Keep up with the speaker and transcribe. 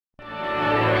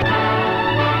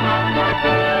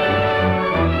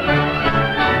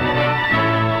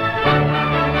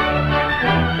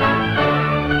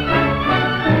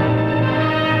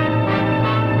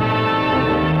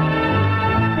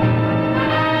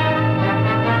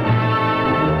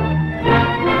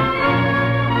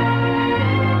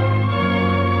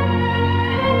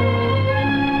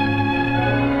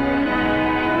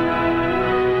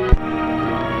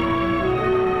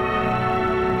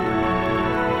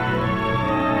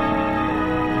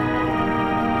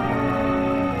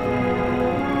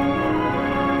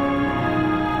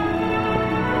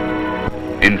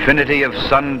infinity of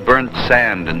sunburnt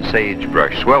sand and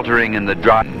sagebrush sweltering in the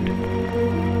dry.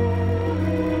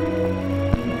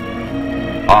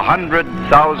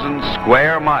 100,000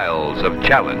 square miles of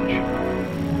challenge.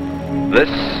 This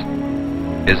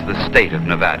is the state of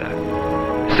Nevada,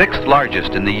 6th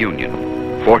largest in the Union,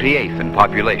 48th in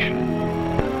population.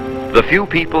 The few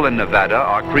people in Nevada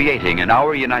are creating in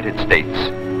our United States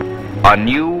a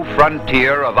new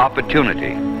frontier of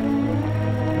opportunity.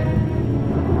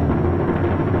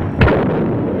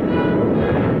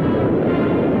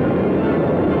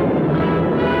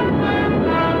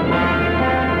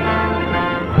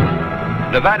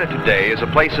 Nevada today is a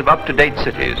place of up-to-date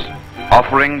cities,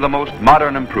 offering the most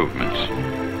modern improvements.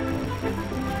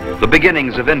 The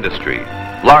beginnings of industry,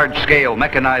 large-scale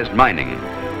mechanized mining,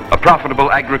 a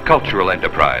profitable agricultural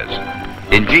enterprise,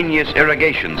 ingenious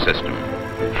irrigation system,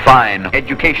 fine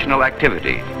educational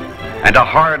activity, and a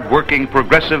hard-working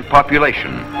progressive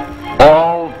population,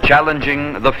 all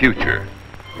challenging the future.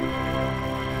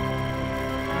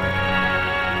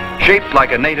 Shaped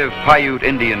like a native Paiute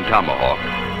Indian tomahawk,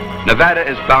 Nevada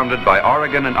is bounded by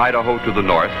Oregon and Idaho to the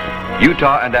north,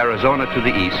 Utah and Arizona to the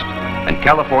east, and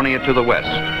California to the west,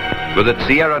 with its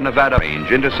Sierra Nevada range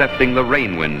intercepting the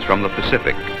rain winds from the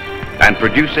Pacific and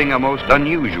producing a most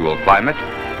unusual climate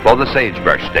for the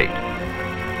sagebrush state.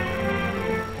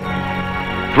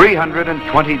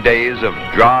 320 days of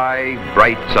dry,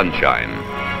 bright sunshine,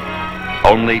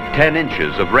 only 10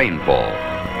 inches of rainfall.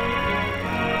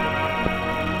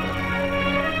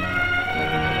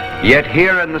 Yet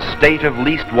here in the state of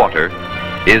least water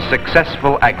is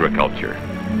successful agriculture.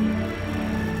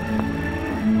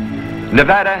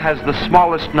 Nevada has the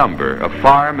smallest number of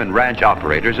farm and ranch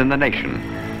operators in the nation,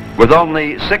 with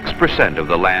only 6% of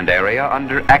the land area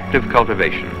under active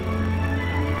cultivation.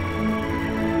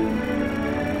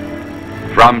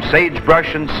 From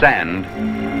sagebrush and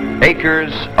sand,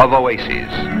 acres of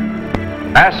oases.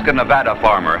 Ask a Nevada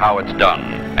farmer how it's done,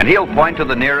 and he'll point to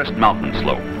the nearest mountain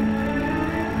slope.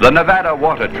 The Nevada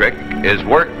water trick is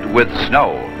worked with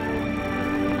snow.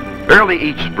 Early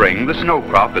each spring, the snow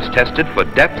crop is tested for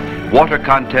depth, water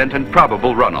content, and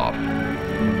probable runoff.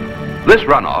 This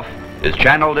runoff is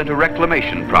channeled into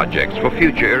reclamation projects for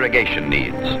future irrigation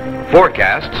needs.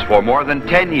 Forecasts for more than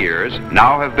 10 years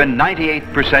now have been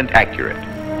 98% accurate.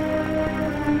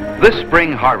 This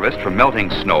spring harvest from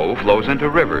melting snow flows into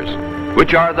rivers,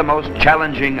 which are the most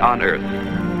challenging on Earth,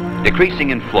 decreasing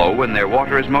in flow when their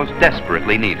water is most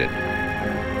desperately needed.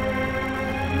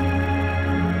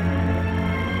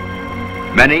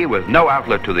 Many, with no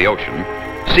outlet to the ocean,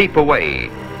 seep away,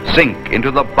 sink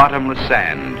into the bottomless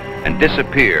sand, and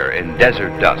disappear in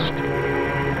desert dust.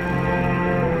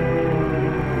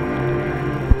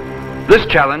 This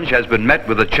challenge has been met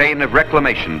with a chain of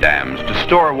reclamation dams to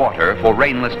store water for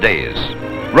rainless days.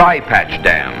 Rye Patch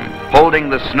Dam, holding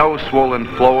the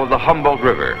snow-swollen flow of the Humboldt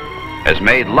River, has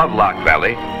made Lovelock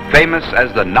Valley famous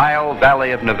as the Nile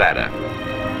Valley of Nevada.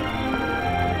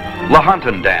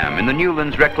 Lahontan Dam in the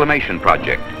Newlands Reclamation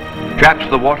Project traps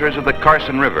the waters of the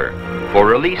Carson River for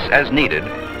release as needed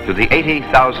to the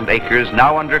 80,000 acres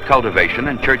now under cultivation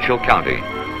in Churchill County.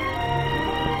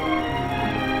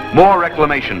 More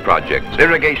reclamation projects,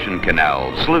 irrigation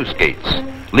canals, sluice gates,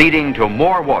 leading to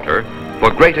more water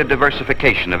for greater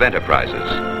diversification of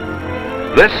enterprises.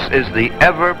 This is the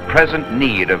ever-present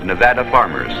need of Nevada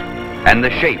farmers and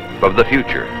the shape of the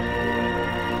future.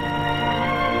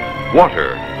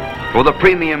 Water for the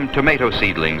premium tomato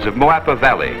seedlings of Moapa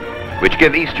Valley, which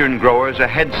give eastern growers a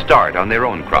head start on their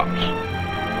own crops.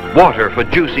 Water for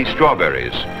juicy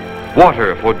strawberries.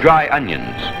 Water for dry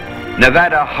onions.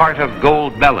 Nevada heart of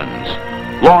gold melons.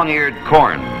 Long-eared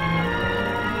corn.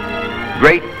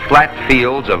 Great flat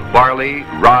fields of barley,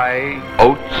 rye,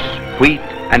 oats, wheat,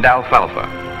 and alfalfa.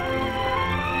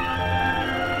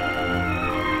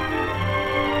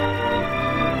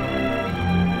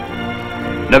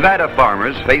 Nevada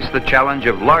farmers face the challenge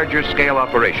of larger scale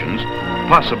operations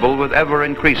possible with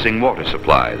ever-increasing water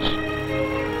supplies.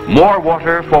 More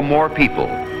water for more people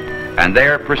and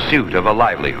their pursuit of a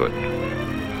livelihood.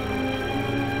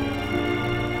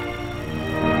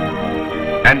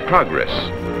 And progress.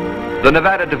 The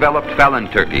Nevada-developed Fallon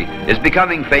turkey is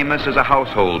becoming famous as a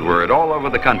household word all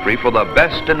over the country for the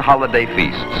best in holiday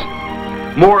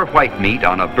feasts. More white meat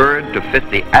on a bird to fit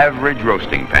the average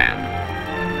roasting pan.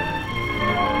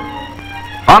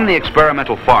 On the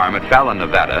experimental farm at Fallon,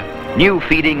 Nevada, new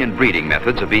feeding and breeding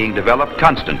methods are being developed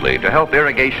constantly to help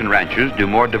irrigation ranchers do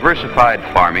more diversified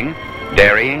farming,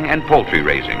 dairying, and poultry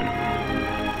raising.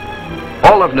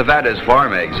 All of Nevada's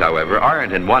farm eggs, however,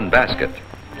 aren't in one basket.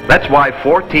 That's why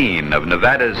 14 of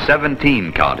Nevada's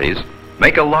 17 counties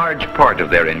make a large part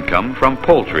of their income from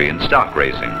poultry and stock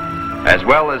raising, as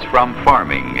well as from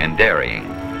farming and dairying.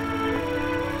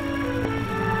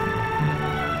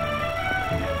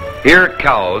 Here,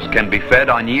 cows can be fed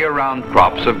on year-round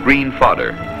crops of green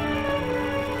fodder.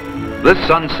 This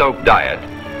sun-soaked diet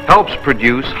helps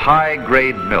produce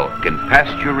high-grade milk and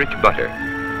pasture-rich butter.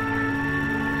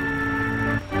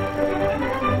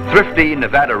 Thrifty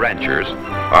Nevada ranchers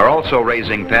are also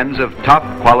raising pens of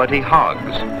top-quality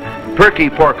hogs, perky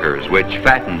porkers which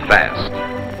fatten fast.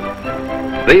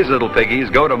 These little piggies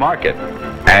go to market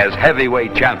as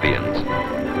heavyweight champions.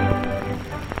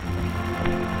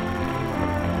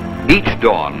 Each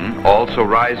dawn also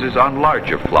rises on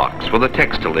larger flocks for the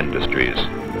textile industries.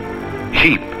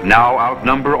 Sheep now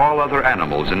outnumber all other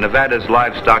animals in Nevada's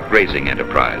livestock grazing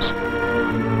enterprise.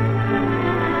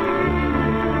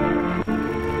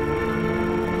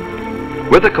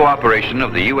 With the cooperation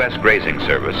of the U.S. Grazing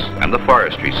Service and the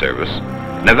Forestry Service,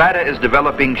 Nevada is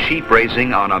developing sheep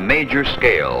raising on a major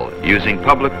scale using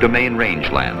public domain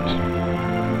rangelands.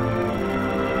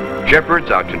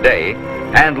 Shepherds are today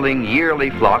handling yearly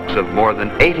flocks of more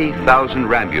than 80,000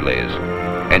 rambulets,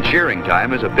 and shearing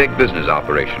time is a big business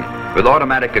operation with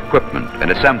automatic equipment and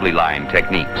assembly line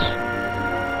techniques.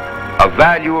 A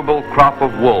valuable crop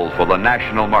of wool for the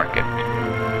national market.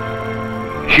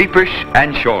 Sheepish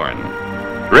and shorn,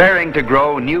 raring to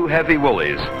grow new heavy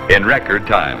woolies in record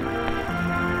time.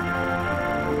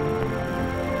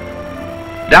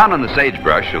 Down in the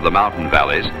sagebrush of the mountain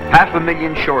valleys,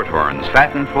 500,000 shorthorns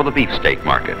fatten for the beefsteak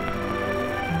market.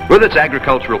 With its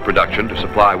agricultural production to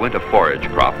supply winter forage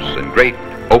crops and great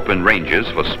open ranges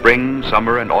for spring,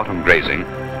 summer, and autumn grazing,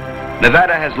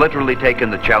 Nevada has literally taken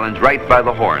the challenge right by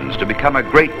the horns to become a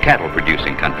great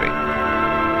cattle-producing country.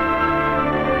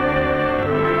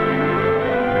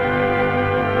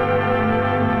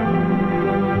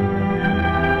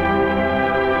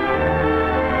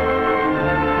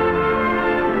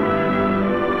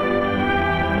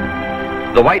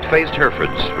 The white-faced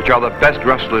Herefords, which are the best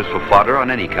rustlers for fodder on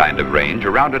any kind of range,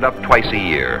 are rounded up twice a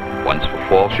year, once for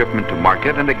fall shipment to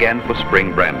market and again for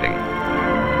spring branding.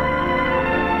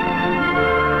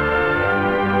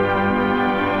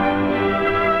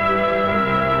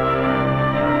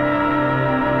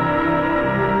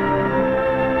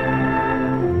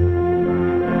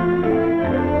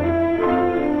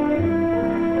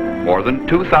 More than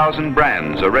 2,000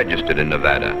 brands are registered in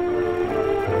Nevada.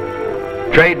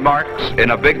 Trademarks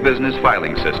in a big business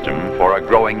filing system for a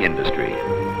growing industry.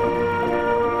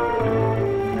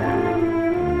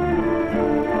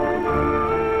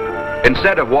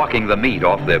 Instead of walking the meat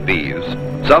off their beeves,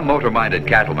 some motor-minded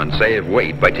cattlemen save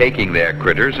weight by taking their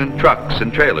critters in trucks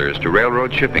and trailers to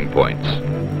railroad shipping points.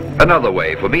 Another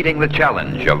way for meeting the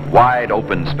challenge of wide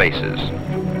open spaces.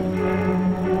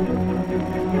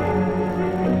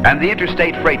 And the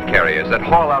interstate freight carriers that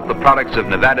haul out the products of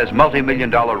Nevada's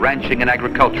multi-million-dollar ranching and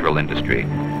agricultural industry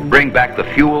bring back the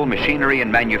fuel, machinery,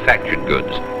 and manufactured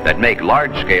goods that make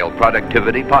large-scale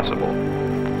productivity possible.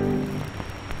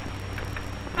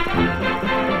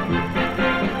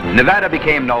 Nevada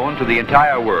became known to the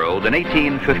entire world in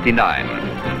 1859,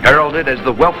 heralded as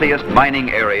the wealthiest mining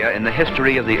area in the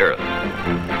history of the earth.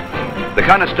 The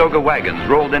Conestoga wagons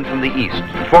rolled in from the east,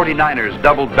 and 49ers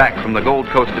doubled back from the Gold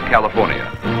Coast of California.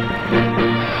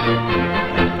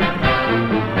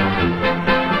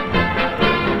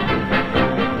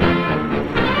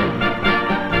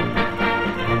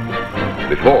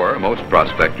 Before, most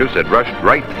prospectors had rushed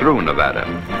right through Nevada.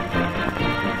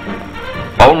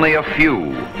 Only a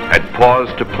few had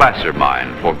paused to placer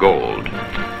mine for gold.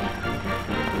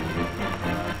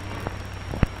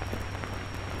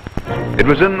 It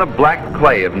was in the black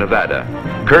clay of Nevada,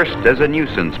 cursed as a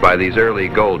nuisance by these early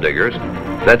gold diggers,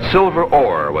 that silver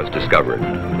ore was discovered.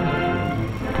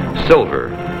 Silver,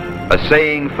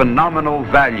 assaying phenomenal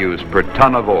values per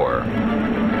ton of ore.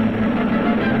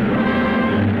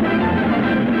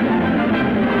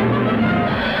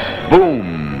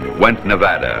 Boom went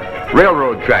Nevada.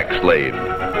 Railroad tracks laid,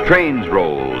 trains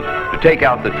rolled to take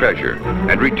out the treasure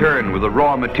and return with the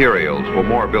raw materials for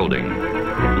more building.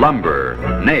 Lumber,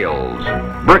 nails,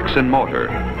 bricks and mortar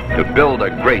to build a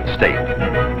great state.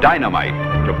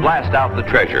 Dynamite to blast out the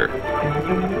treasure.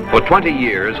 For 20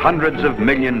 years, hundreds of $1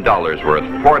 million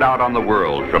worth poured out on the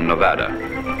world from Nevada.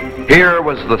 Here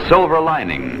was the silver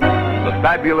lining, the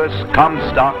fabulous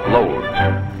Comstock lodes.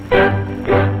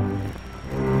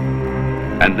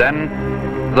 And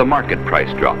then the market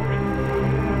price dropped.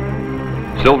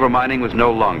 Silver mining was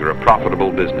no longer a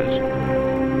profitable business.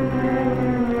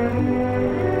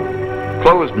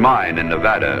 Closed mine in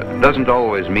Nevada doesn't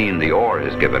always mean the ore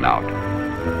is given out.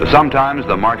 But sometimes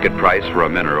the market price for a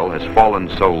mineral has fallen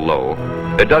so low,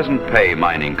 it doesn't pay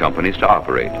mining companies to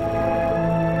operate.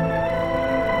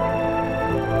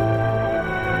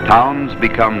 Towns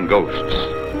become ghosts,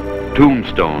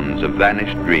 tombstones of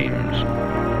vanished dreams.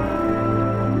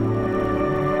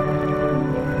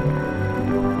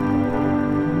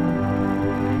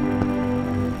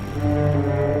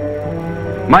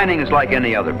 Mining is like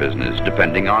any other business,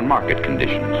 depending on market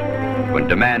conditions. When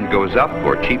demand goes up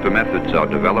or cheaper methods are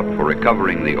developed for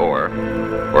recovering the ore,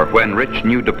 or when rich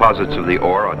new deposits of the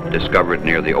ore are discovered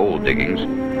near the old diggings,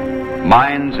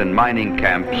 mines and mining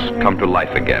camps come to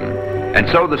life again. And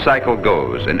so the cycle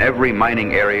goes in every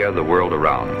mining area the world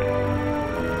around.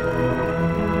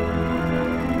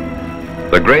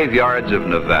 The graveyards of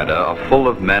Nevada are full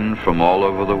of men from all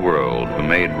over the world who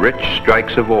made rich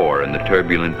strikes of ore in the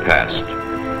turbulent past.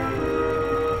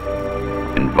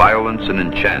 In violence and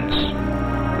in chance,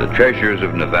 the treasures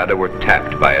of Nevada were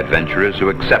tapped by adventurers who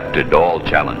accepted all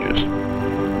challenges.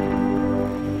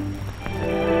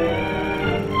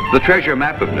 The treasure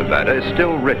map of Nevada is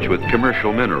still rich with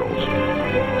commercial minerals: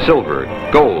 silver,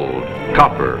 gold,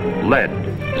 copper, lead,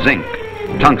 zinc,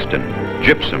 tungsten,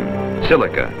 gypsum,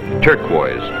 silica,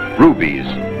 turquoise, rubies,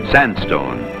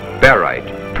 sandstone,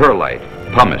 barite, pearlite,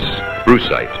 pumice,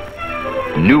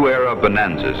 brucite. New era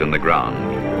bonanzas in the ground.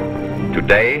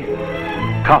 Today,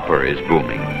 copper is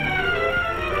booming.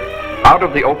 Out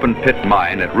of the open pit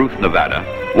mine at Ruth, Nevada,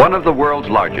 one of the world's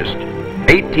largest,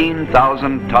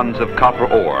 18,000 tons of copper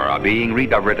ore are being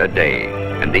rediscovered a day,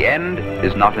 and the end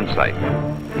is not in sight.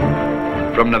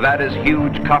 From Nevada's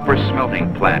huge copper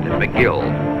smelting plant at McGill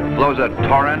flows a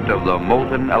torrent of the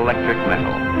molten electric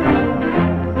metal.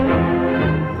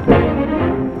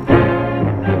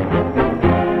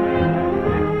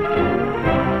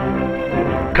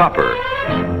 Copper,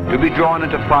 to be drawn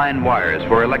into fine wires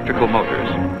for electrical motors.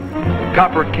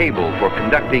 Copper cable for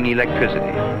conducting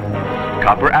electricity.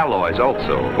 Copper alloys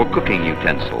also for cooking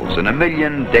utensils and a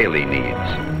million daily needs.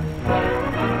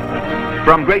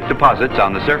 From great deposits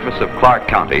on the surface of Clark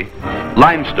County,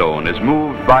 limestone is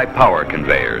moved by power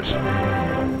conveyors.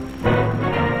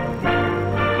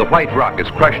 The white rock is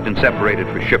crushed and separated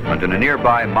for shipment in a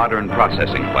nearby modern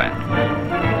processing plant.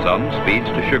 Some speeds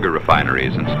to sugar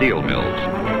refineries and steel mills.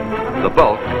 The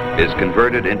bulk is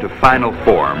converted into final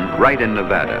form right in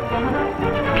Nevada.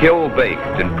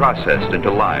 Kiln-baked and processed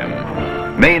into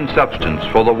lime, main substance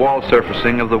for the wall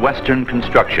surfacing of the Western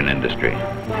construction industry.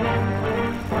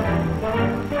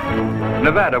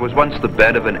 Nevada was once the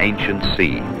bed of an ancient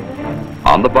sea.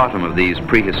 On the bottom of these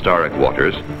prehistoric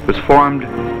waters was formed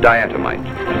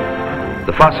diatomite,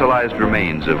 the fossilized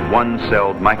remains of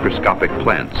one-celled microscopic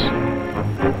plants.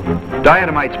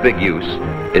 Diatomite's big use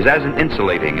is as an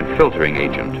insulating and filtering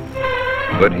agent.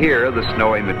 But here the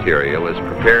snowy material is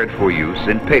prepared for use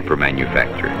in paper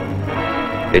manufacture.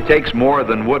 It takes more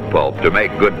than wood pulp to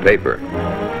make good paper.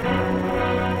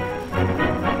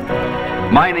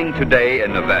 Mining today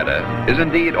in Nevada is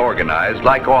indeed organized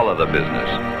like all other business.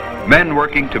 Men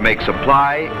working to make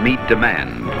supply meet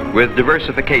demand with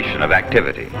diversification of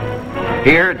activity.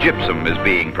 Here, gypsum is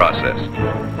being processed.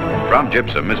 From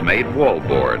gypsum is made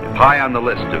wallboard, high on the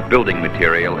list of building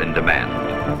material in demand.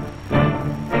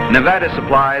 Nevada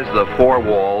supplies the four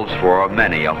walls for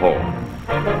many a home.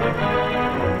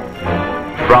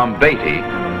 From Beatty,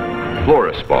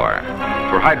 fluorospar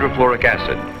for hydrofluoric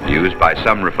acid, used by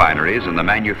some refineries in the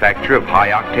manufacture of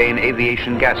high-octane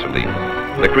aviation gasoline,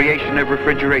 the creation of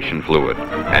refrigeration fluid,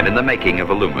 and in the making of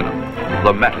aluminum,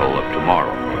 the metal of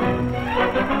tomorrow.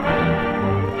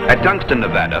 At Tungsten,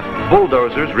 Nevada,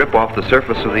 bulldozers rip off the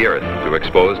surface of the earth to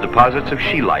expose deposits of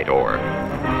scheelite ore.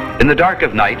 In the dark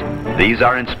of night, these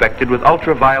are inspected with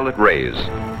ultraviolet rays.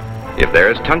 If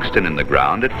there is tungsten in the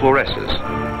ground, it fluoresces.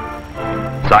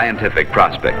 Scientific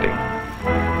prospecting.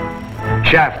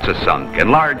 Shafts are sunk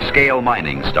and large-scale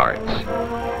mining starts.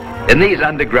 In these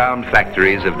underground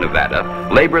factories of Nevada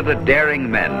labor the daring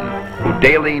men who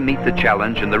daily meet the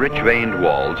challenge in the rich-veined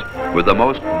walls with the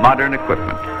most modern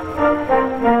equipment.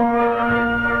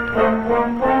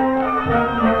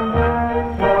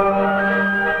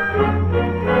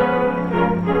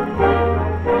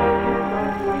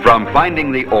 From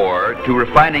finding the ore to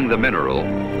refining the mineral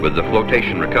with the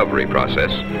flotation recovery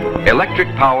process, electric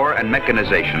power and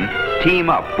mechanization team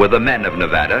up with the men of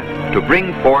Nevada to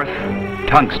bring forth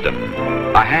tungsten,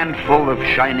 a handful of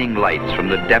shining lights from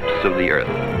the depths of the earth.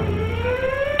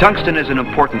 Tungsten is an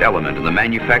important element in the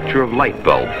manufacture of light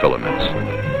bulb filaments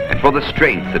and for the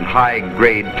strength and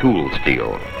high-grade tool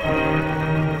steel.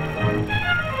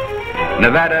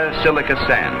 Nevada silica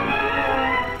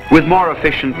sand, With more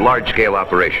efficient large-scale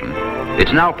operation,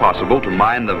 it's now possible to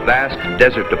mine the vast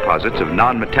desert deposits of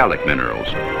non-metallic minerals,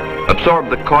 absorb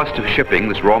the cost of shipping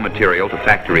this raw material to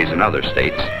factories in other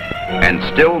states, and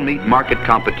still meet market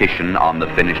competition on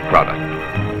the finished product.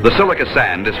 The silica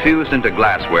sand is fused into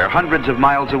glassware hundreds of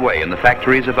miles away in the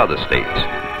factories of other states.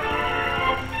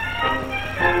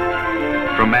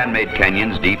 From man-made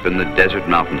canyons deep in the desert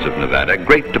mountains of Nevada,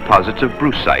 great deposits of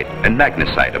brucite and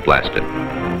magnesite are blasted.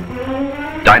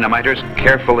 Dynamiters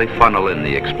carefully funnel in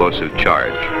the explosive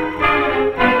charge.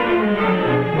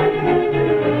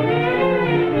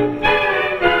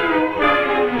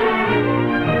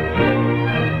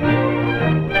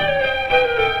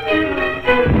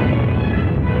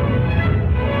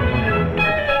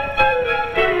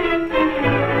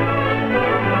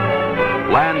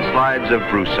 Landslides of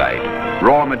brucite,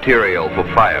 raw material for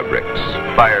fire bricks,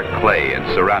 fire clay, and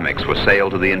ceramics for sale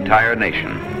to the entire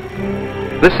nation.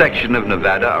 This section of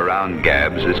Nevada around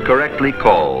Gabbs is correctly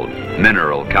called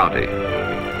Mineral County.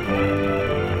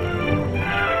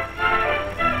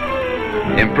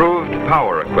 Improved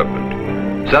power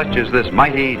equipment, such as this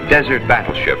mighty desert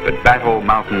battleship at Battle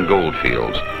Mountain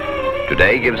Goldfields,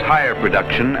 today gives higher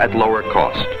production at lower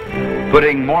cost,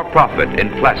 putting more profit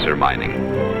in placer mining.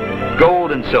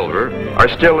 Gold and silver are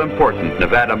still important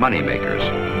Nevada moneymakers.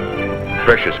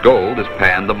 Precious gold is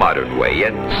panned the modern way,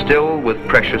 yet still with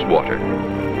precious water.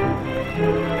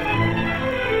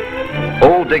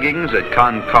 Old diggings at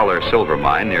Con Collar Silver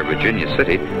Mine near Virginia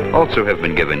City also have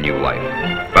been given new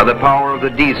life by the power of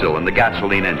the diesel and the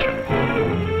gasoline engine.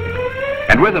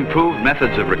 And with improved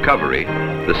methods of recovery,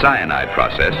 the cyanide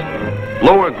process,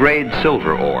 lower grade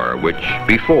silver ore, which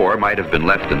before might have been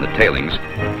left in the tailings,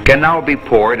 can now be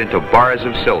poured into bars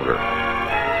of silver.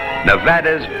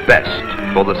 Nevada's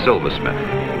best for the silversmith,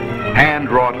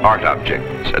 hand-wrought art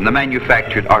objects, and the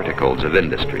manufactured articles of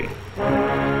industry.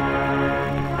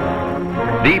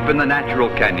 Deep in the natural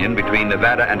canyon between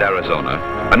Nevada and Arizona,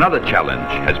 another challenge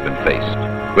has been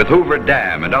faced, with Hoover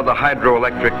Dam and other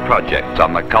hydroelectric projects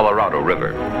on the Colorado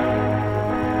River.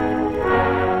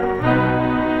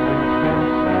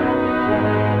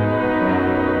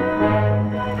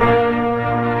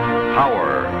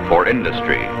 Power for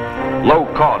industry.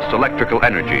 Low-cost electrical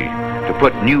energy to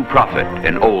put new profit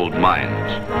in old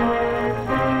mines.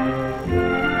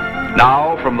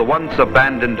 Now, from the once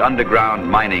abandoned underground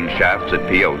mining shafts at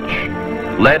Pioche,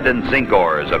 lead and zinc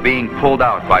ores are being pulled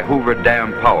out by Hoover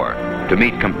Dam power to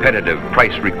meet competitive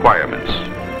price requirements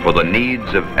for the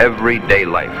needs of everyday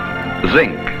life.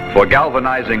 Zinc for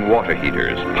galvanizing water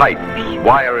heaters, pipes,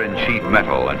 wire and sheet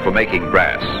metal, and for making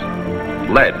brass.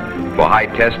 Lead for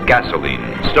high-test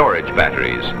gasoline, storage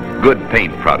batteries, good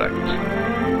paint products.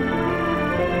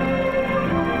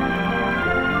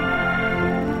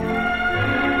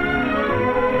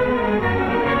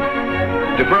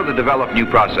 To further develop new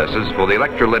processes for the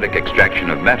electrolytic extraction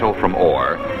of metal from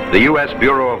ore, the U.S.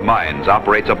 Bureau of Mines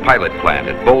operates a pilot plant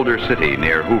at Boulder City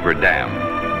near Hoover Dam.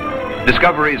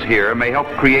 Discoveries here may help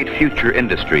create future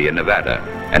industry in Nevada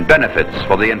and benefits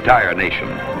for the entire nation.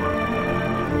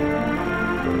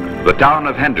 The town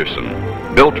of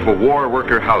Henderson, built for war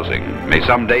worker housing, may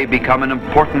someday become an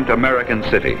important American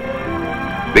city.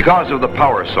 Because of the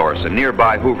power source in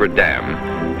nearby Hoover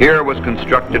Dam, here was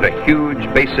constructed a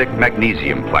huge basic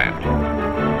magnesium plant.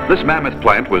 This mammoth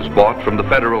plant was bought from the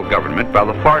federal government by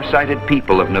the far-sighted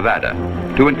people of Nevada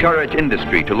to encourage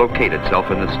industry to locate itself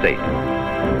in the state.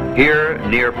 Here,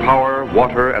 near power,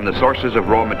 water, and the sources of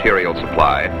raw material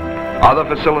supply, are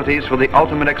the facilities for the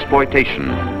ultimate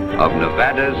exploitation of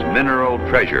Nevada's mineral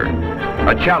treasure,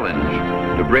 a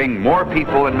challenge to bring more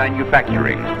people and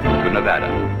manufacturing to Nevada.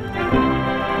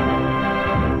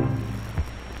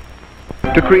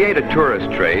 To create a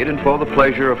tourist trade and for the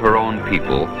pleasure of her own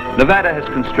people, Nevada has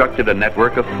constructed a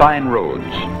network of fine roads,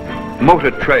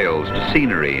 motor trails to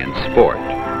scenery and sport.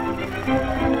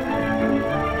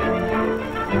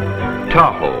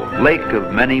 Tahoe, lake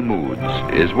of many moods,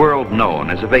 is world known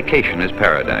as a vacationer's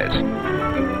paradise.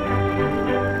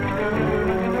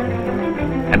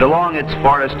 And along its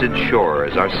forested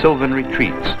shores are sylvan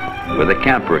retreats where the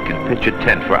camper can pitch a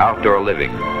tent for outdoor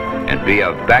living and be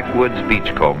a backwoods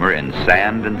beachcomber in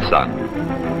sand and sun.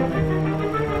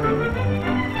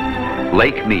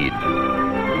 Lake Mead,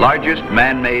 largest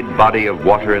man-made body of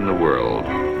water in the world.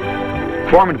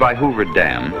 Formed by Hoover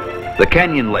Dam, the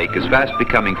canyon lake is fast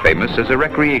becoming famous as a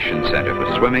recreation center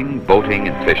for swimming, boating,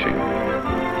 and fishing.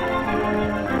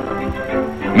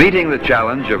 Meeting the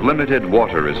challenge of limited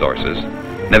water resources,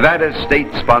 Nevada's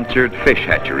state-sponsored fish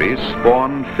hatcheries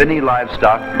spawn finny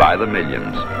livestock by the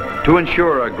millions to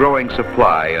ensure a growing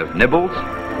supply of nibbles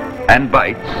and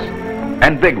bites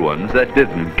and big ones that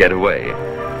didn't get away.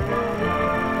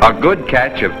 A good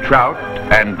catch of trout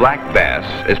and black bass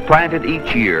is planted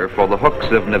each year for the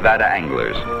hooks of Nevada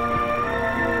anglers.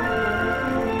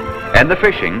 And the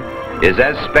fishing is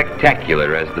as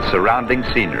spectacular as the surrounding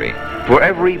scenery, for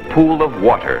every pool of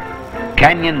water,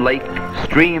 canyon, lake,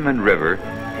 stream, and river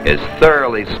is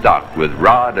thoroughly stocked with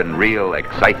rod and reel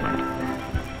excitement.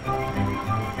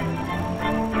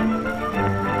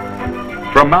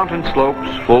 From mountain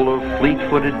slopes full of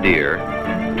fleet-footed deer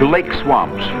to lake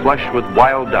swamps flush with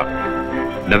wild duck,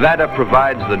 Nevada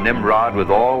provides the Nimrod with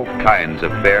all kinds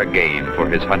of fair game for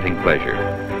his hunting pleasure,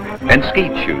 and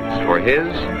skeet shoots for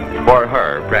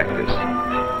her practice.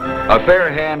 A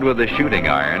fair hand with a shooting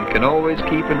iron can always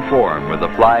keep in form with the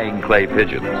flying clay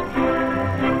pigeons.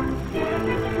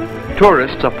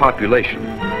 Tourists are population,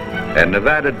 and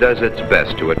Nevada does its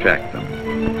best to attract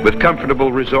them, with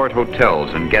comfortable resort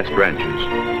hotels and guest ranches.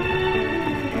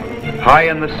 High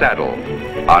in the saddle,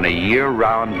 on a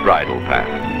year-round bridle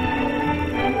path.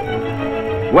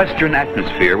 Western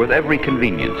atmosphere with every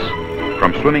convenience,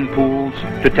 from swimming pools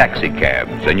to taxi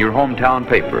cabs and your hometown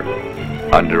paper,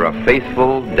 under a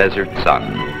faithful desert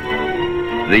sun.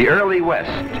 The early West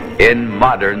in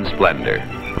modern splendor.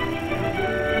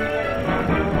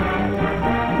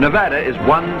 Nevada is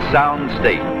one sound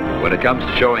state when it comes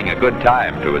to showing a good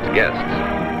time to its guests.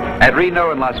 At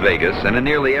Reno and Las Vegas, and in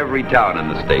nearly every town in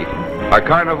the state, are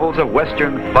carnivals of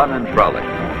Western fun and frolic,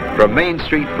 from Main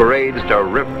Street parades to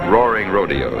rip-roaring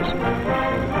rodeos.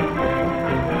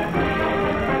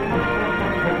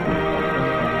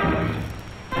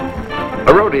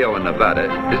 A rodeo in Nevada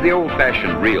is the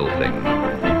old-fashioned real thing.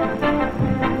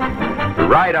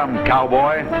 Ride 'em,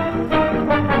 cowboy!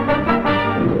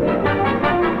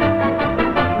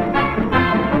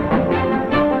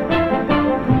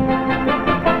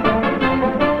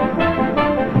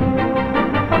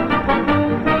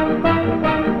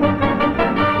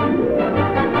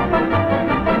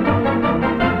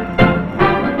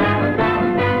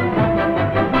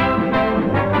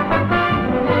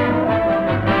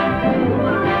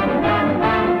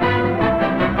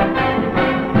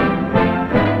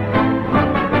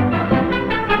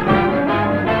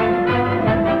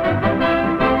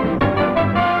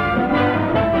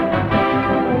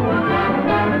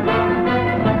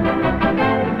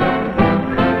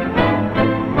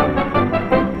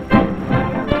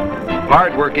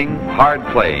 Hard-working,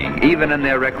 hard-playing, even in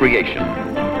their recreation,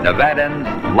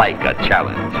 Nevadans like a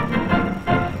challenge.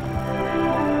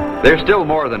 There's still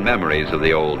more than memories of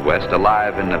the Old West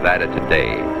alive in Nevada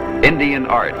today. Indian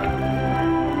art.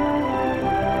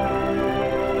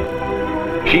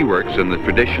 She works in the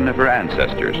tradition of her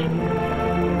ancestors.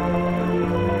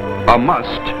 A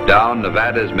must down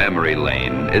Nevada's memory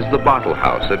lane is the bottle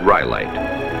house at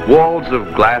Rhyolite. Walls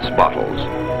of glass bottles,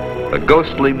 a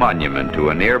ghostly monument to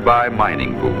a nearby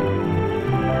mining boom.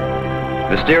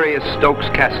 Mysterious Stokes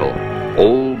Castle,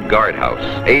 old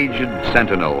guardhouse, aged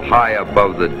sentinel high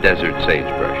above the desert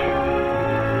sagebrush.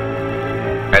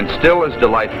 And still as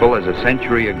delightful as a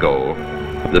century ago,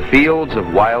 the fields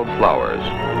of wild flowers.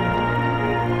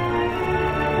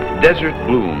 Desert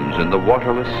blooms in the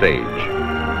waterless sage,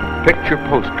 picture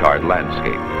postcard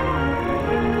landscape.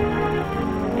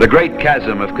 The great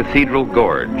chasm of Cathedral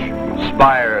Gorge,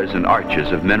 spires and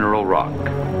arches of mineral rock.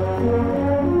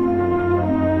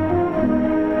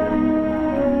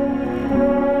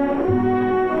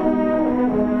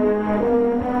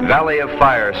 Valley of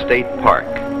Fire State Park,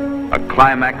 a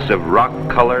climax of rock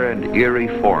color and eerie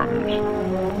forms.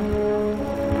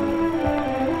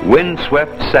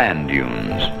 Windswept sand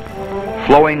dunes,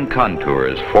 flowing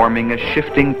contours forming a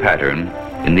shifting pattern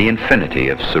in the infinity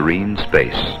of serene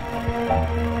space.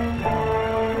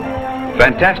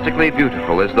 Fantastically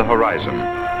beautiful is the horizon,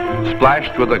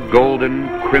 splashed with a golden,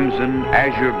 crimson,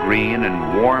 azure green,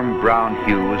 and warm brown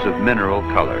hues of mineral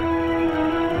color.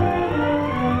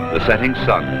 The setting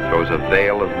sun throws a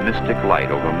veil of mystic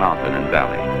light over mountain and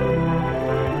valley.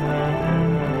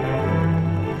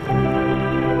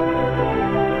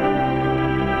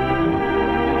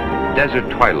 Desert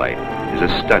twilight is a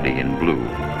study in blue.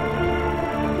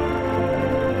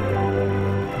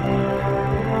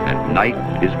 And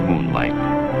night is moonlight,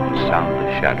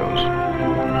 soundless shadows.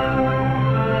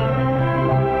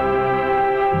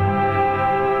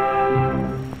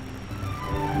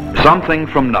 Something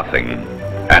from nothing,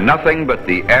 and nothing but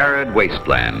the arid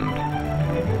wasteland.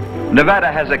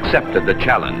 Nevada has accepted the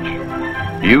challenge,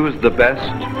 used the best,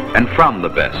 and from the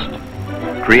best,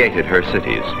 created her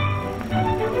cities.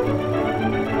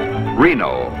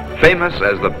 Reno, famous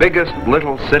as the biggest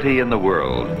little city in the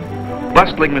world,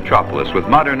 bustling metropolis with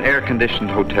modern air-conditioned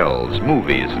hotels,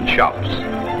 movies, and shops.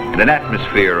 and an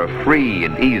atmosphere of free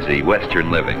and easy Western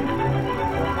living.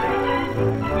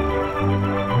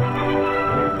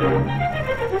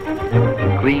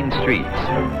 Clean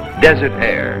streets, desert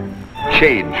air,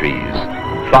 shade trees,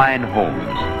 fine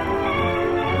homes.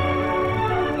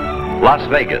 Las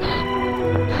Vegas,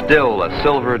 still a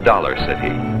silver dollar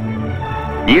city.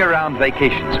 Year-round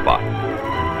vacation spot.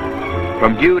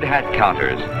 From viewed hat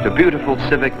counters to beautiful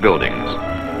civic buildings,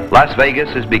 Las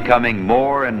Vegas is becoming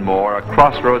more and more a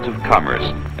crossroads of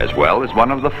commerce, as well as one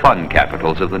of the fun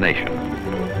capitals of the nation.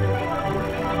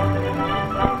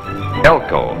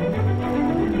 Elko,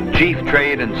 chief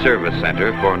trade and service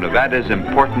center for Nevada's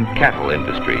important cattle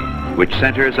industry, which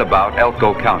centers about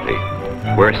Elko County,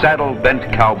 where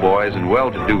saddle-bent cowboys and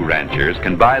well-to-do ranchers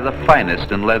can buy the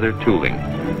finest in leather tooling.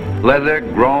 Leather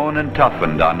grown and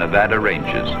toughened on Nevada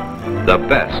ranges, the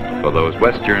best for those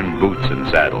Western boots and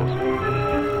saddles.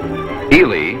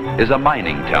 Ely is a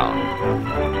mining town,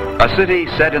 a city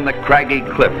set in the craggy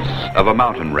cliffs of a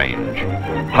mountain range,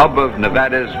 hub of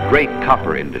Nevada's great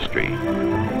copper industry.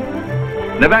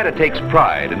 Nevada takes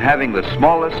pride in having the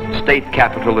smallest state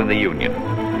capital in the Union,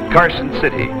 Carson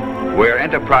City, where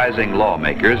enterprising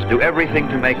lawmakers do everything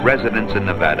to make residents in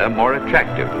Nevada more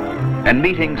attractive and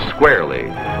meeting squarely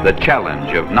the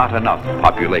challenge of not enough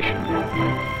population.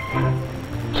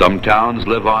 Some towns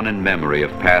live on in memory of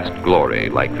past glory,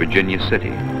 like Virginia City,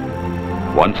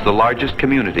 once the largest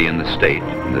community in the state,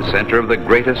 in the center of the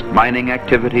greatest mining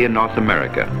activity in North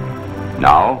America.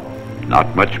 Now,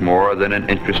 not much more than an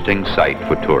interesting sight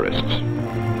for tourists.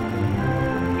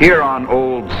 Here on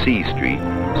Old C Street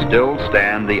still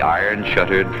stand the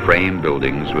iron-shuttered frame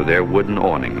buildings with their wooden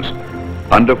awnings,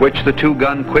 under which the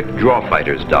two-gun quick-draw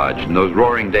fighters dodged in those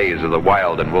roaring days of the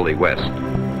wild and woolly West.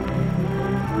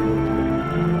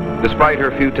 Despite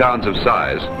her few towns of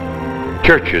size,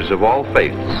 churches of all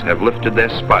faiths have lifted their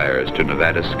spires to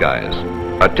Nevada's skies,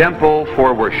 a temple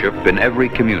for worship in every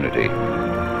community,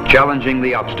 challenging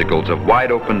the obstacles of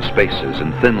wide-open spaces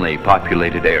and thinly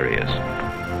populated areas.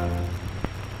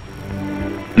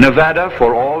 Nevada,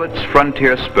 for all its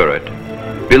frontier spirit,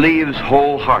 believes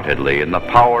wholeheartedly in the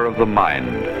power of the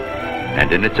mind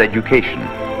and in its education.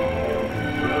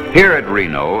 Here at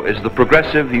Reno is the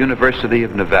Progressive University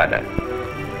of Nevada,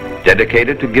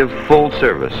 dedicated to give full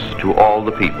service to all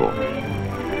the people.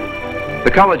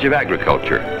 The College of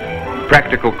Agriculture,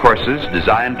 practical courses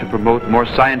designed to promote more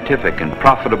scientific and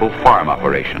profitable farm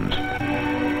operations.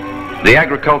 The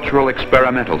Agricultural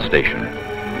Experimental Station,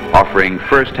 offering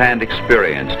first-hand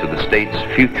experience to the state's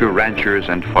future ranchers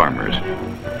and farmers.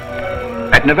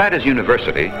 At Nevada's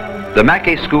university, the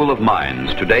Mackay School of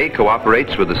Mines today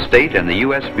cooperates with the state and the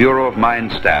U.S. Bureau of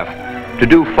Mines staff to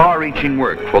do far-reaching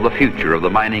work for the future of the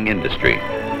mining industry.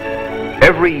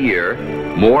 Every year,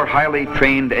 more highly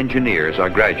trained engineers are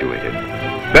graduated,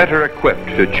 better equipped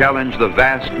to challenge the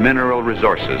vast mineral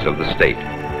resources of the state.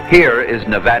 Here is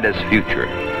Nevada's future.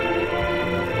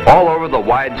 All over the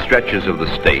wide stretches of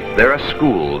the state, there are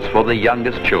schools for the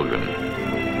youngest children.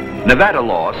 Nevada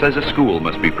law says a school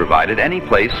must be provided any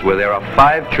place where there are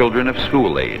 5 children of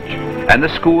school age, and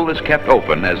the school is kept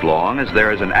open as long as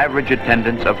there is an average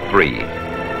attendance of 3.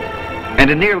 And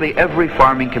in nearly every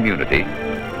farming community,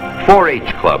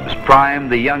 4-H clubs prime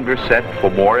the younger set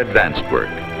for more advanced work.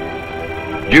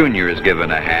 Junior is given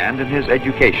a hand in his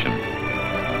education,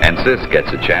 and Sis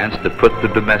gets a chance to put the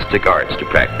domestic arts to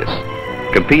practice,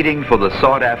 competing for the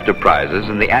sought-after prizes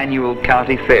in the annual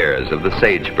county fairs of the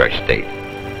Sagebrush State.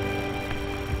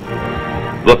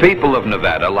 The people of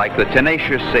Nevada, like the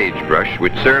tenacious sagebrush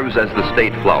which serves as the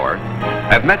state flower,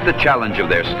 have met the challenge of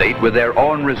their state with their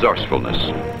own resourcefulness.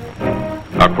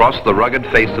 Across the rugged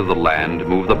face of the land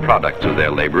move the products of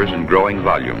their labors in growing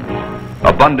volume,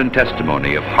 abundant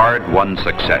testimony of hard-won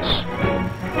success.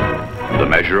 The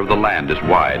measure of the land is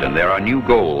wide, and there are new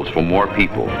goals for more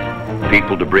people.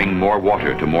 People to bring more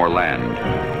water to more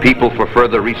land. People for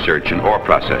further research and ore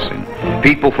processing.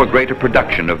 People for greater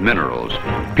production of minerals.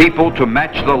 People to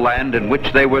match the land in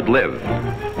which they would live.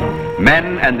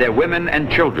 Men and their women and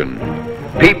children.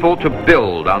 People to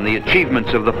build on the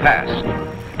achievements of the past.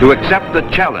 To accept the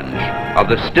challenge of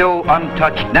the still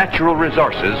untouched natural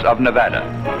resources of Nevada.